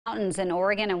Mountains in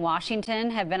Oregon and Washington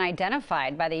have been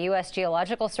identified by the U.S.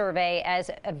 Geological Survey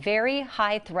as very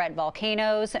high threat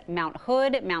volcanoes: Mount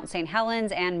Hood, Mount St.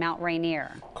 Helens, and Mount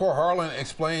Rainier. Cor Harlan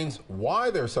explains why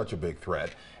they're such a big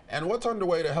threat and what's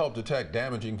underway to help detect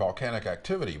damaging volcanic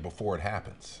activity before it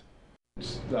happens.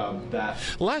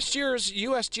 Last year's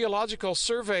U.S. Geological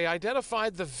Survey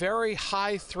identified the very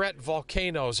high threat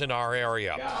volcanoes in our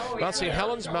area. Mount St.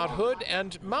 Helens, Mount Hood,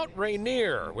 and Mount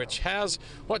Rainier, which has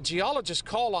what geologists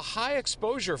call a high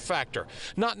exposure factor.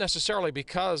 Not necessarily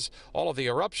because all of the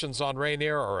eruptions on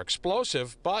Rainier are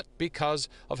explosive, but because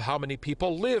of how many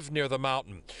people live near the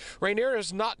mountain. Rainier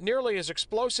is not nearly as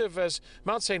explosive as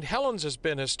Mount St. Helens has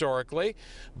been historically,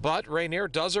 but Rainier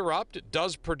does erupt, it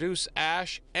does produce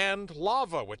ash and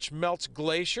lava, which melts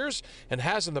glaciers and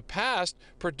has in the past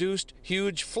produced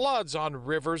huge floods on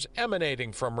rivers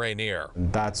emanating from Rainier.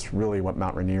 That's really what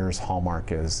Mount Rainier's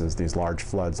hallmark is these large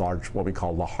floods, what we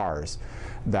call lahars,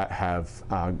 that have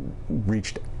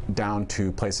reached down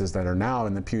to places that are now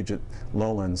in the Puget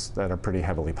lowlands that are pretty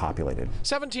heavily populated.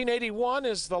 1781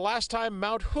 is the last time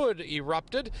Mount Hood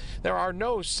erupted. There are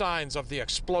no signs of the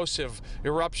explosive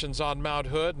eruptions on Mount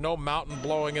Hood, no mountain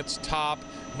blowing its top,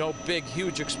 no big,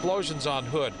 huge explosions on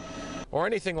Hood, or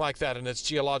anything like that in its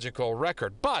geological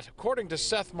record. But according to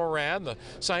Seth Moran, the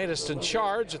scientist in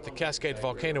charge at the Cascade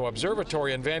Volcano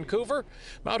Observatory in Vancouver,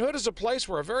 Mount Hood is a place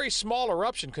where a very small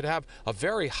eruption could have a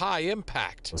very high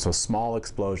impact. So small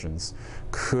explosions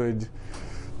could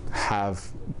have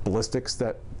ballistics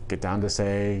that get down to,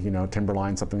 say,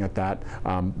 timberline, something like that.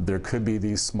 There could be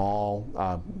these small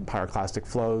pyroclastic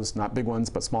flows, not big ones,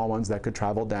 but small ones that could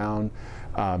travel down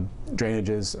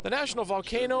drainages. The National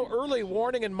Volcano Early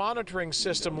Warning and Monitoring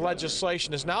System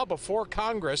legislation is now before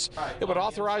Congress. It would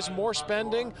authorize more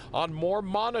spending on more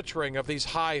monitoring of these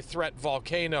high-threat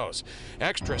volcanoes.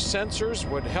 Extra sensors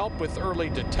would help with early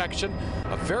detection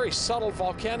of very subtle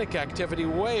volcanic activity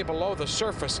way below the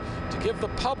surface to give the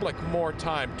public more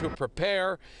time to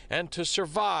prepare and to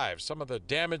survive some of the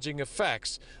damaging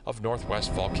effects of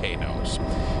Northwest volcanoes.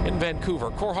 In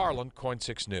Vancouver, Cor Harlan, KOIN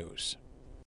 6 News.